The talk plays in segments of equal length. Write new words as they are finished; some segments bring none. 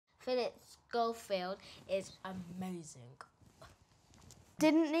Phillip Schofield is amazing.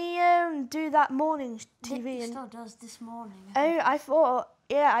 Didn't he do that morning TV? He still does this morning. Oh, I thought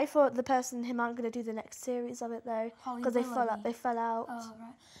the person him aren't going to do the next series of it though, because they fell out. Oh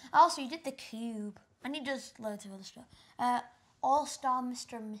right. Also, he did the Cube, and he does loads of other stuff. All-Star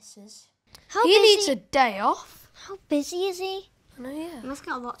Mr. and Mrs. He needs a day off. How busy is he? I know, yeah. He must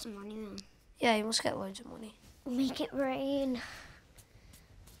get lots of money then. Yeah, he must get loads of money. Make it rain.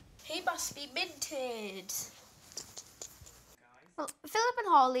 He must be minted. Well, Philip and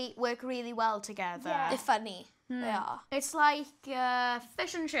Holly work really well together. Yeah. They're funny. They are. It's like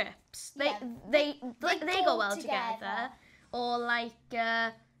fish and chips. They go well together. Or like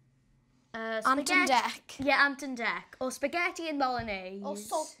Ant and Dec. Yeah, Ant and Dec. Or spaghetti and bolognese. Or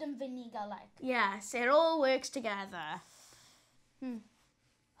salt and vinegar, like. Yes, it all works together.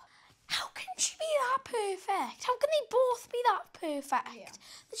 How can she be that perfect? How can they both be that perfect? Yeah.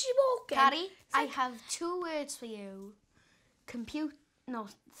 That she walk in. Carrie, I have 2 words for you.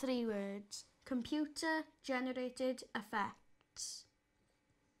 3 words. Computer-generated effects.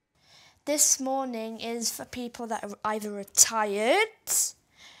 This morning is for people that are either retired,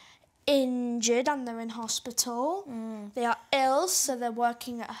 injured and they're in hospital. They are ill, so they're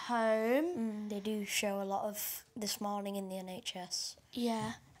working at home. They do show a lot of This Morning in the NHS.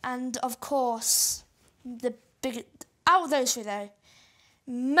 Yeah, and of course, out of those 3 though,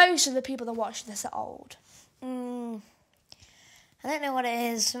 most of the people that watch this are old. I don't know what it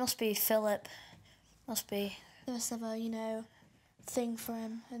is. It must be Philip. Must be. There must have a, thing for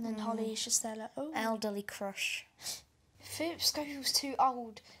him, and then Holly's just there like, oh. Elderly crush. Philip Schofield's too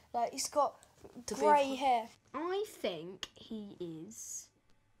old. Like, he's got grey hair. I think he is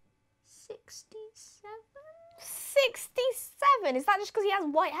 67. 67? Is that just because he has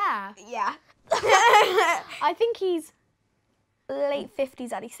white hair? Yeah. I think he's late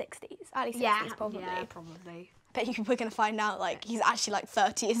 50s, early 60s. Early 60s, probably. Yeah, probably. But we're going to find out, like, he's actually, like,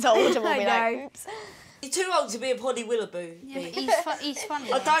 30 years old and we'll be like, oops. He's too old to be a Holly Willoughby. Yeah, but he's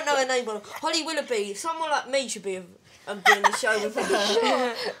funny. I don't know her name, but Holly Willoughby, someone like me should be doing the show with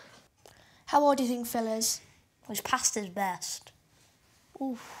her. How old do you think Phil is? He's past his best.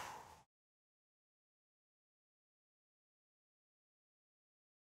 Oof.